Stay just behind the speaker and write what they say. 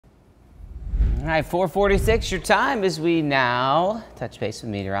All right, 4:46, your time as we now touch base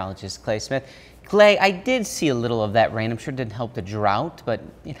with meteorologist Clay Smith. Clay, I did see a little of that rain. I'm sure it didn't help the drought, but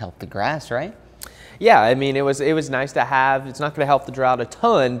it helped the grass, right? Yeah, I mean, it was nice to have. It's not going to help the drought a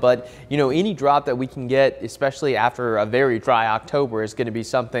ton, but you know, any drop that we can get, especially after a very dry October, is going to be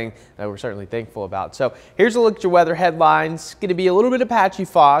something that we're certainly thankful about. So here's a look at your weather headlines. Going to be a little bit of patchy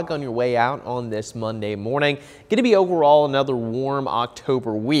fog on your way out on this Monday morning. Going to be overall another warm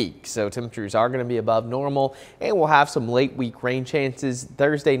October week, so temperatures are going to be above normal, and we'll have some late week rain chances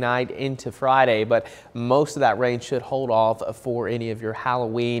Thursday night into Friday, but most of that rain should hold off for any of your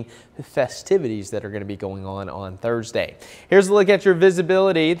Halloween festivities that are going to be going on Thursday. Here's a look at your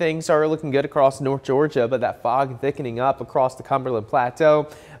visibility. Things are looking good across North Georgia, but that fog thickening up across the Cumberland Plateau,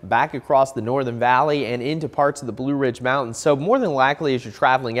 back across the Northern Valley and into parts of the Blue Ridge Mountains. So more than likely as you're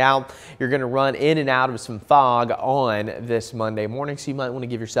traveling out, you're going to run in and out of some fog on this Monday morning. So you might want to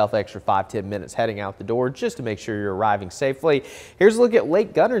give yourself extra 5-10 minutes heading out the door just to make sure you're arriving safely. Here's a look at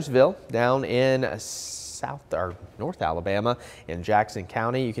Lake Guntersville down in South or North Alabama in Jackson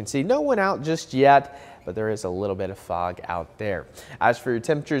County. You can see no one out just yet, but there is a little bit of fog out there. As for your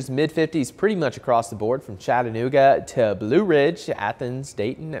temperatures, mid-50s pretty much across the board from Chattanooga to Blue Ridge, Athens,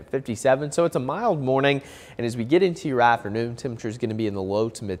 Dayton at 57. So it's a mild morning. And as we get into your afternoon, temperature is going to be in the low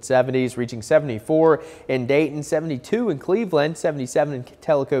to mid-70s, reaching 74 in Dayton, 72 in Cleveland, 77 in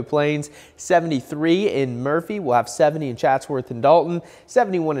Tellico Plains, 73 in Murphy. We'll have 70 in Chatsworth and Dalton,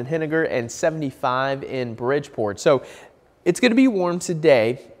 71 in Henniger, and 75 in Bridgeport. So it's going to be warm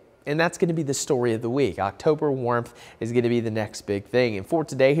today. And that's going to be the story of the week. October warmth is going to be the next big thing. And for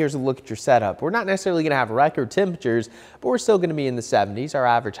today, here's a look at your setup. We're not necessarily going to have record temperatures, but we're still going to be in the 70s. Our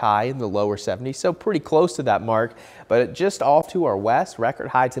average high in the lower 70s, so pretty close to that mark. But just off to our west, record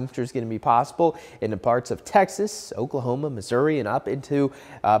high temperature is going to be possible in the parts of Texas, Oklahoma, Missouri, and up into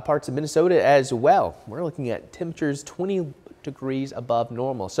parts of Minnesota as well. We're looking at temperatures 20 degrees above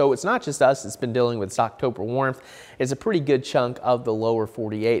normal. So it's not just us that's been dealing with this October warmth. It's a pretty good chunk of the lower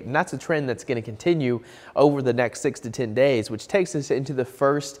 48, and that's a trend that's going to continue over the next 6 to 10 days, which takes us into the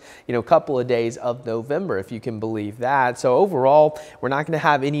first couple of days of November, if you can believe that. So overall, we're not going to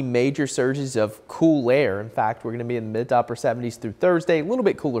have any major surges of cool air. In fact, we're going to be in the mid to upper 70s through Thursday, a little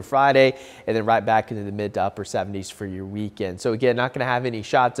bit cooler Friday, and then right back into the mid to upper 70s for your weekend. So again, not going to have any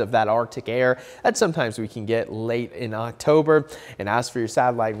shots of that Arctic air that sometimes we can get late in October. And as for your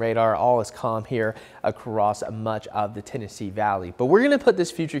satellite radar, all is calm here across much of the Tennessee Valley. But we're going to put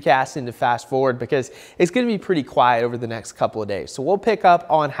this futurecast into fast forward because it's going to be pretty quiet over the next couple of days. So we'll pick up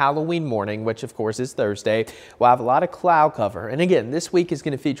on Halloween morning, which of course is Thursday. We'll have a lot of cloud cover. And again, this week is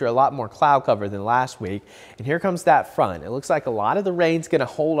going to feature a lot more cloud cover than last week. And here comes that front. It looks like a lot of the rain's going to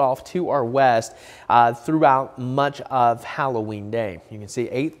hold off to our west throughout much of Halloween day. You can see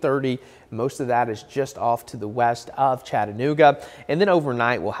 8:30. Most of that is just off to the west of Chattanooga. And then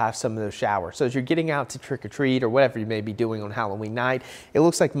overnight, we'll have some of those showers. So as you're getting out to trick or treat or whatever you may be doing on Halloween night, it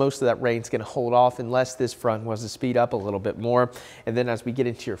looks like most of that rain's going to hold off unless this front was to speed up a little bit more. And then as we get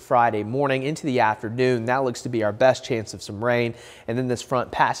into your Friday morning into the afternoon, that looks to be our best chance of some rain. And then this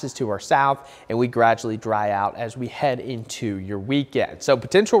front passes to our south and we gradually dry out as we head into your weekend. So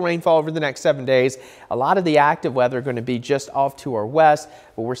potential rainfall over the next 7 days. A lot of the active weather going to be just off to our west,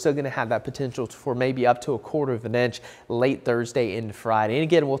 but we're still going to have that potential for maybe up to 1/4 of an inch late Thursday into Friday. And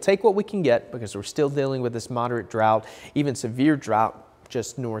again, we'll take what we can get because we're still dealing with this moderate drought, even severe drought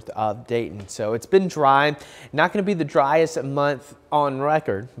just north of Dayton. So it's been dry, not going to be the driest month on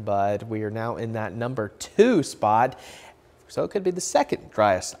record, but we are now in that number 2 spot. So it could be the second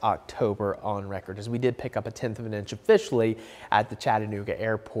driest October on record, as we did pick up 1/10 of an inch officially at the Chattanooga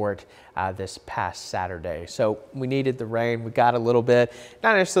airport this past Saturday. So we needed the rain. We got a little bit.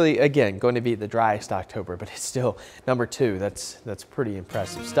 Not necessarily, again, going to be the driest October, but it's still number 2. That's pretty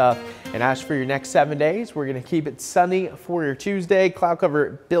impressive stuff. And as for your next 7 days, we're going to keep it sunny for your Tuesday. Cloud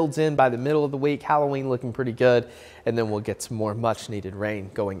cover builds in by the middle of the week. Halloween looking pretty good. And then we'll get some more much needed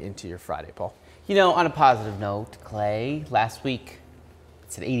rain going into your Friday, Paul. You know, on a positive note, Clay, last week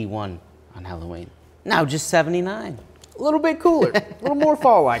it said 81 on Halloween. Now just 79. A little bit cooler, a little more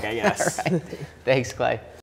fall-like, I guess. All right. Thanks, Clay.